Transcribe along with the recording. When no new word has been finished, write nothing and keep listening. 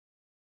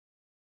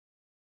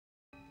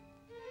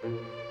What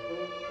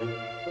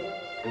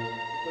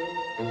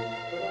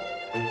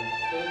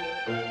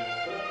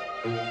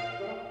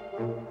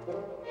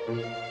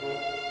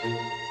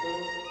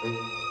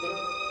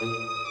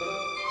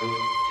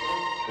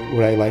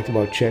I liked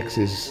about Czechs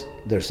is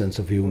their sense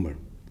of humor.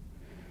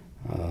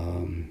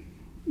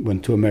 When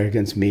two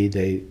Americans meet,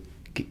 they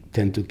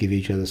tend to give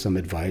each other some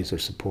advice or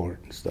support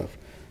and stuff.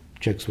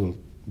 Czechs will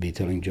be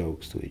telling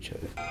jokes to each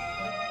other.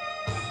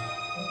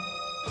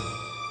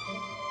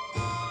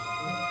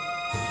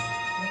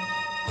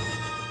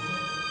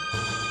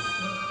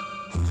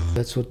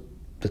 That's what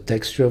the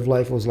texture of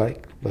life was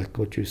like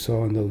what you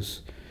saw in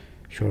those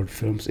short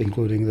films,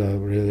 including the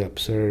really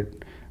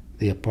absurd,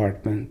 The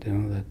Apartment. You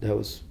know, that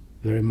was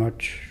very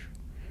much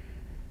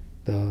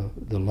the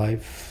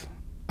life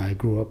I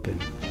grew up in.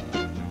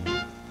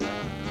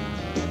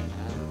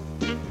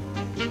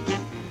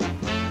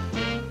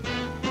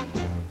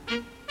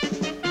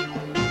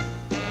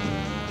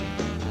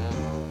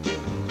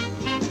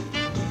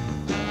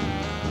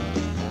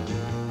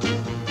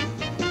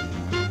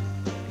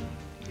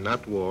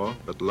 Not war,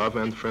 but love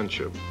and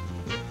friendship.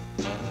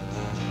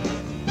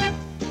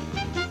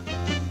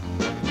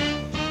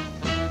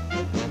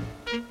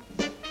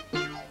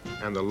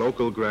 And the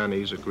local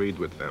grannies agreed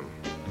with them.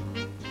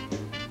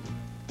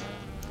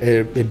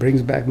 It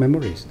brings back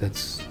memories.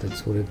 That's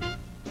what it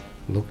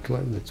looked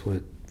like. That's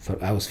what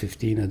I was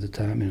 15 at the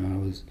time. You know,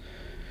 I was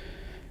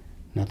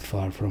not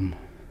far from.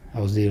 I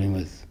was dealing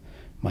with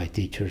my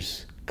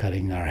teachers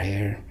cutting our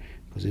hair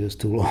because it was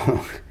too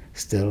long.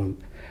 Still,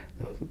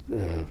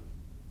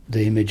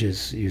 the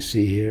images you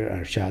see here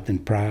are shot in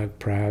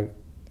Prague,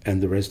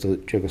 and the rest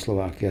of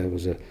Czechoslovakia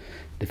was a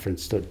different.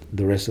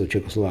 The rest of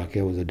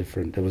Czechoslovakia was a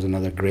different. There was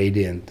another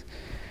gradient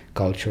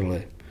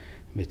culturally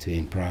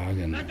between Prague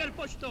and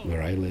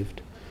where I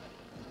lived.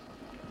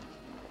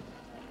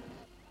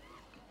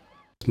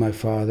 My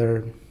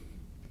father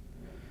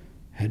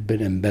had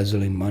been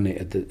embezzling money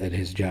at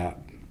his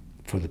job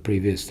for the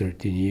previous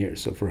 13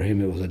 years, so for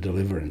him it was a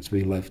deliverance.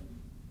 We left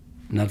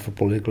not for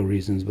political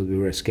reasons, but we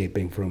were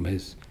escaping from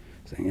his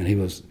thing,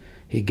 and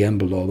he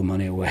gambled all the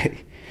money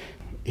away.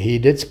 He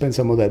did spend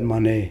some of that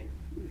money.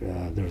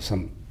 There was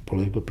some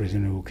political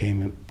prisoner who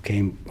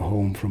came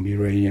home from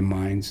uranium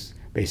mines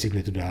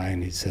basically to die,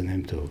 and he sent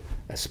him to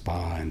a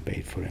spa and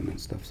paid for him and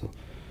stuff. So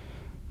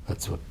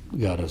that's what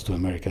got us to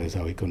America. That's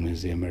how he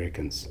convinced the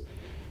Americans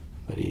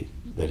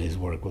that his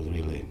work was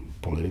really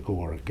political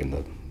work in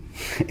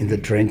the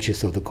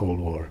trenches of the Cold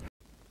War.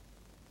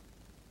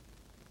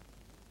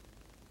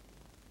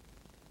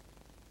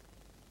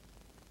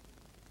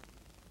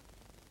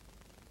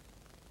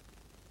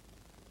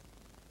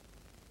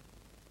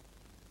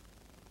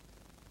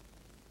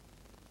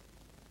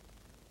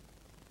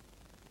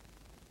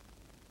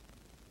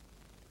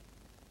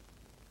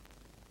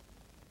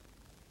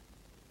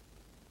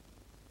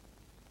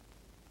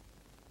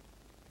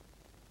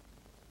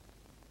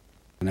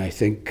 And I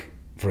think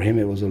for him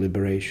it was a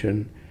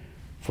liberation.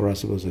 For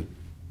us it was a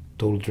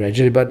total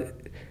tragedy. But,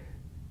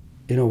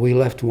 you know, we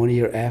left 1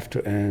 year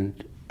after,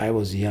 and I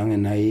was young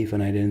and naive,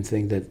 and I didn't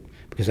think that,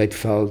 because I'd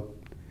felt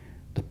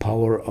the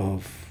power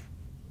of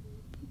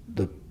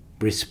the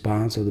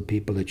response of the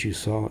people that you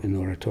saw in the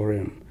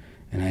Oratorio,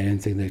 and I didn't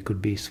think they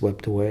could be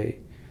swept away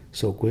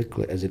so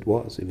quickly as it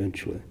was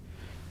eventually.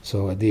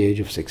 So at the age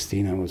of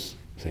 16, I was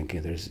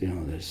thinking,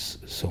 there's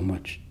so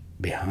much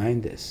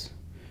behind this.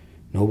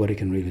 Nobody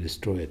can really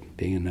destroy it,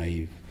 being a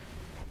naive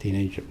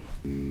teenager.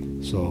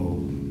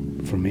 So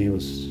for me it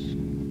was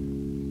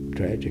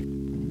tragic.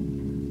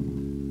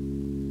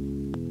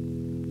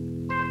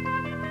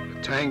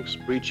 The tanks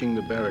breaching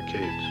the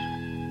barricades.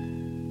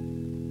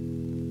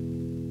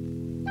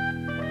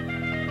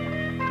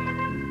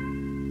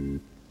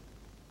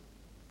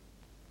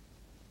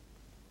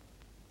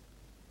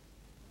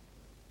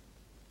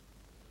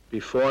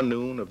 Before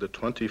noon of the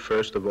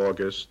 21st of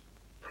August,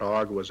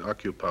 Prague was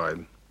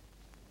occupied.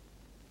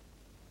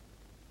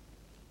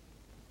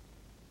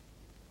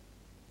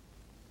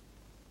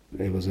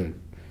 It was a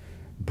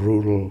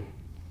brutal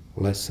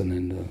lesson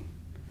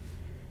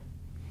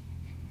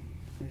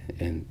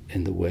in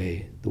the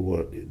way the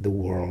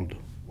world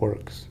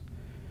works,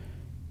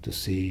 to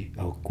see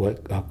how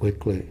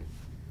quickly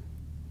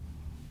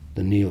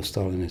the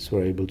neo-Stalinists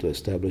were able to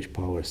establish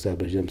power,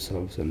 establish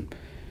themselves, and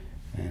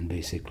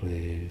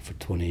basically for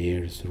 20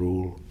 years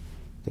rule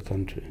the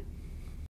country.